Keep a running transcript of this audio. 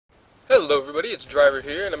Hello everybody, it's Driver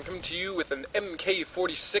here, and I'm coming to you with an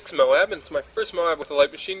MK46 MOAB, and it's my first MOAB with a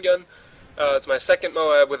light machine gun. It's my second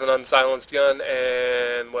MOAB with an unsilenced gun,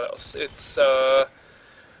 and what else? It's, I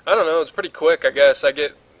don't know, it's pretty quick, I guess. I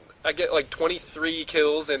get like 23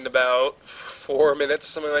 kills in about 4 minutes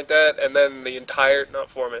or something like that, and then the entire, not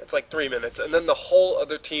 4 minutes, like 3 minutes, and then the whole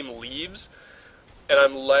other team leaves, and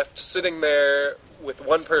I'm left sitting there with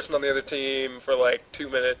one person on the other team for like 2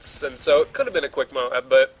 minutes, and so it could have been a quick MOAB,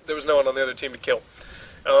 but there was no one on the other team to kill.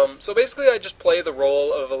 So basically I just play the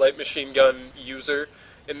role of a light machine gun user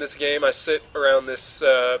in this game. I sit around this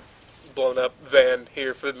blown up van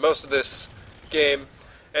here for most of this game,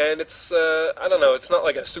 and it's, I don't know, it's not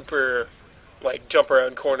like a super, like, jump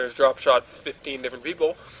around corners, drop shot 15 different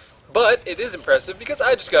people, but it is impressive because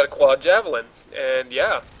I just got a quad javelin, and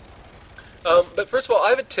yeah. But first of all, I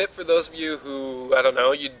have a tip for those of you who, I don't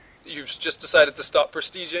know, you've just decided to stop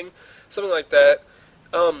prestiging, something like that.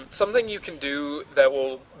 Something you can do that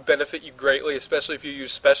will benefit you greatly, especially if you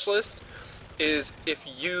use Specialist, is if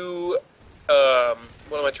you, what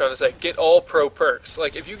am I trying to say, get all pro perks.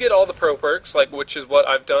 Like, if you get all the pro perks, like, which is what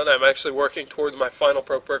I've done, I'm actually working towards my final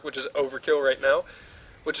pro perk, which is Overkill right now,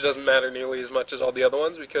 which doesn't matter nearly as much as all the other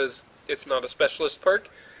ones, because it's not a Specialist perk,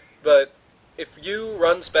 but if you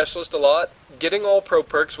run Specialist a lot, getting all pro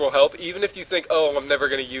perks will help, even if you think, oh, I'm never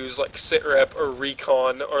going to use, like, Sit Rep or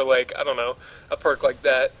Recon or, like, I don't know, a perk like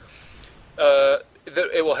that.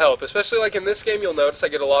 It will help. Especially, like, in this game, you'll notice I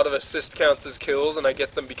get a lot of assist counts as kills, and I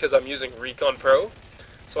get them because I'm using Recon Pro.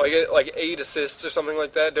 So I get, like, 8 assists or something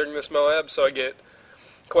like that during this MOAB, so I get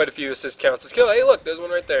quite a few assist counts as kill. Hey, look, there's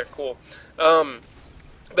one right there. Cool.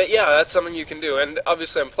 But yeah, that's something you can do, and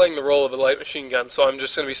obviously I'm playing the role of a light machine gun, so I'm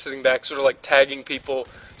just going to be sitting back sort of like tagging people,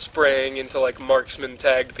 spraying into like marksman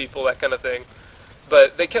tagged people, that kind of thing.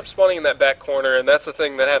 But they kept spawning in that back corner, and that's a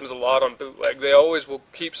thing that happens a lot on bootleg. They always will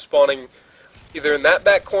keep spawning either in that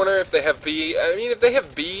back corner if they have B. I mean, if they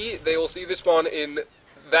have B, they will either spawn in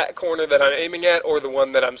that corner that I'm aiming at or the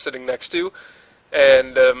one that I'm sitting next to.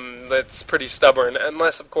 And that's pretty stubborn,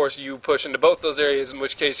 unless, of course, you push into both those areas, in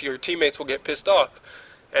which case your teammates will get pissed off.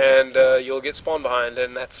 And you'll get spawned behind,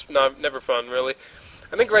 and that's never fun, really.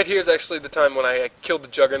 I think right here is actually the time when I killed the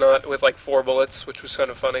Juggernaut with like 4 bullets, which was kind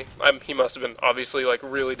of funny. He must have been obviously like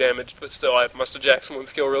really damaged, but still, I must have jacked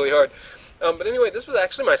someone's kill really hard. But anyway, this was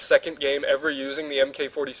actually my second game ever using the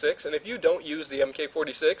MK46, and if you don't use the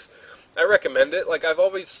MK46, I recommend it. Like I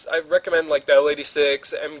recommend like the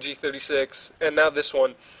L86, MG36, and now this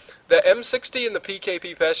one. The M60 and the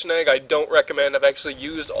PKP Peschnag I don't recommend. I've actually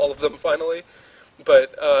used all of them finally.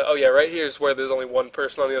 But, oh yeah, right here is where there's only one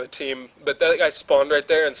person on the other team. But that guy spawned right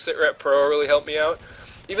there, and SitRep Pro really helped me out.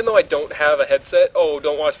 Even though I don't have a headset, oh,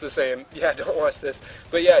 don't watch this, Aim. Yeah, don't watch this.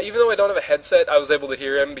 But yeah, even though I don't have a headset, I was able to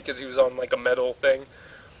hear him because he was on, like, a metal thing.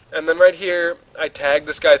 And then right here, I tagged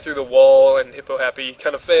this guy through the wall, and Hippo Happy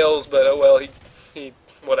kind of fails, but oh well, he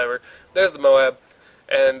whatever. There's the MOAB.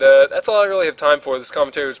 And that's all I really have time for. This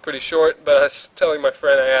commentary was pretty short, but I was telling my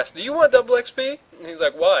friend, I asked, do you want double XP? And he's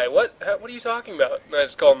like, why? What are you talking about? And I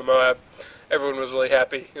just called him the MOAB. Everyone was really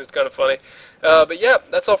happy. It was kind of funny. But yeah,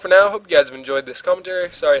 that's all for now. Hope you guys have enjoyed this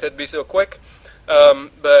commentary. Sorry it had to be so quick.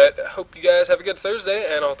 But hope you guys have a good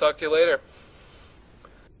Thursday, and I'll talk to you later.